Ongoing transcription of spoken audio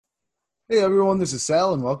Hey everyone, this is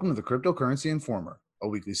Sal, and welcome to the Cryptocurrency Informer, a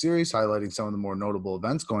weekly series highlighting some of the more notable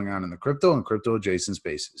events going on in the crypto and crypto-adjacent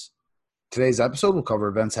spaces. Today's episode will cover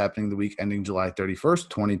events happening the week ending July 31st,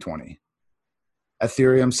 2020.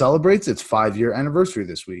 Ethereum celebrates its 5-year anniversary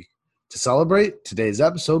this week. To celebrate, today's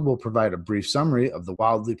episode will provide a brief summary of the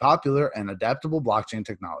wildly popular and adaptable blockchain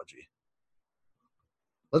technology.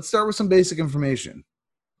 Let's start with some basic information.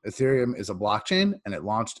 Ethereum is a blockchain, and it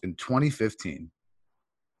launched in 2015.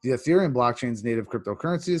 The Ethereum blockchain's native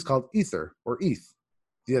cryptocurrency is called Ether, or ETH.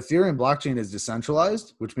 The Ethereum blockchain is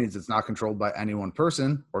decentralized, which means it's not controlled by any one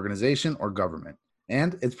person, organization, or government.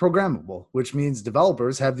 And it's programmable, which means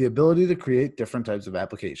developers have the ability to create different types of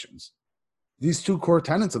applications. These two core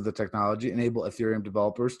tenets of the technology enable Ethereum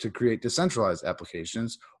developers to create decentralized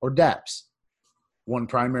applications, or dApps. One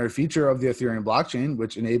primary feature of the Ethereum blockchain,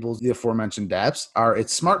 which enables the aforementioned dApps, are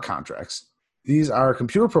its smart contracts. These are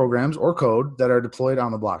computer programs or code that are deployed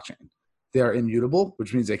on the blockchain. They are immutable,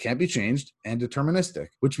 which means they can't be changed, and deterministic,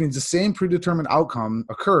 which means the same predetermined outcome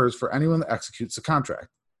occurs for anyone that executes the contract.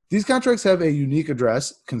 These contracts have a unique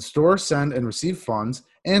address, can store, send, and receive funds,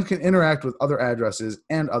 and can interact with other addresses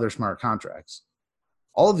and other smart contracts.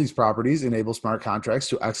 All of these properties enable smart contracts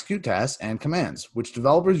to execute tasks and commands, which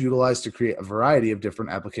developers utilize to create a variety of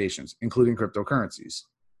different applications, including cryptocurrencies.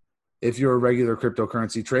 If you're a regular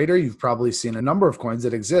cryptocurrency trader, you've probably seen a number of coins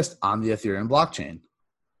that exist on the Ethereum blockchain.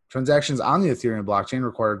 Transactions on the Ethereum blockchain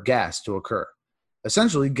require gas to occur.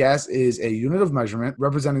 Essentially, gas is a unit of measurement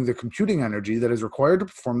representing the computing energy that is required to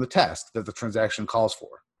perform the task that the transaction calls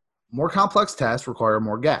for. More complex tasks require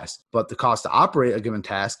more gas, but the cost to operate a given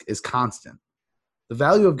task is constant. The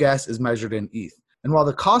value of gas is measured in ETH, and while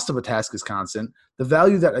the cost of a task is constant, the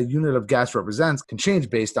value that a unit of gas represents can change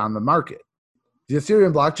based on the market. The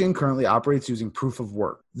Ethereum blockchain currently operates using proof of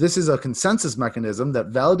work. This is a consensus mechanism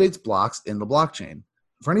that validates blocks in the blockchain.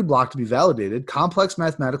 For any block to be validated, complex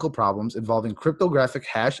mathematical problems involving cryptographic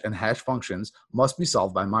hash and hash functions must be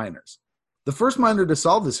solved by miners. The first miner to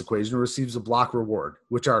solve this equation receives a block reward,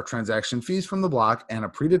 which are transaction fees from the block and a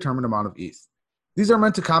predetermined amount of ETH. These are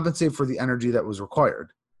meant to compensate for the energy that was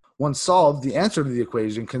required. Once solved, the answer to the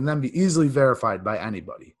equation can then be easily verified by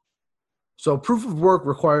anybody. So proof of work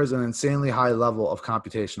requires an insanely high level of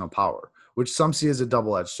computational power, which some see as a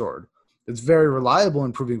double-edged sword. It's very reliable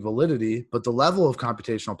in proving validity, but the level of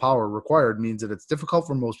computational power required means that it's difficult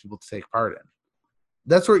for most people to take part in.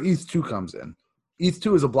 That's where ETH2 comes in.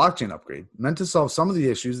 ETH2 is a blockchain upgrade meant to solve some of the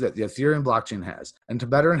issues that the Ethereum blockchain has and to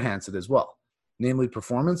better enhance it as well. Namely,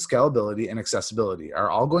 performance, scalability, and accessibility are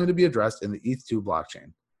all going to be addressed in the ETH2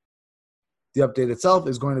 blockchain. The update itself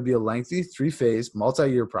is going to be a lengthy, 3-phase,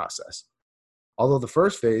 multi-year process. Although the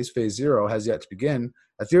first phase, Phase 0, has yet to begin,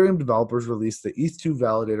 Ethereum developers released the ETH2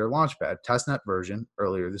 Validator Launchpad testnet version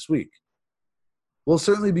earlier this week. We'll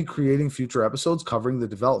certainly be creating future episodes covering the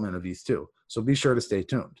development of ETH2, so be sure to stay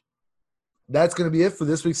tuned. That's going to be it for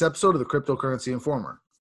this week's episode of the Cryptocurrency Informer.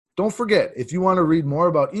 Don't forget, if you want to read more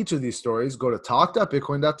about each of these stories, go to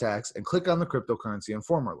Talk.Bitcoin.Tax and click on the Cryptocurrency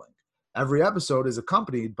Informer link. Every episode is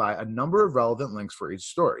accompanied by a number of relevant links for each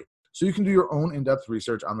story, so you can do your own in-depth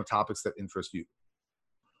research on the topics that interest you.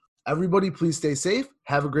 Everybody, please stay safe,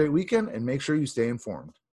 have a great weekend, and make sure you stay informed.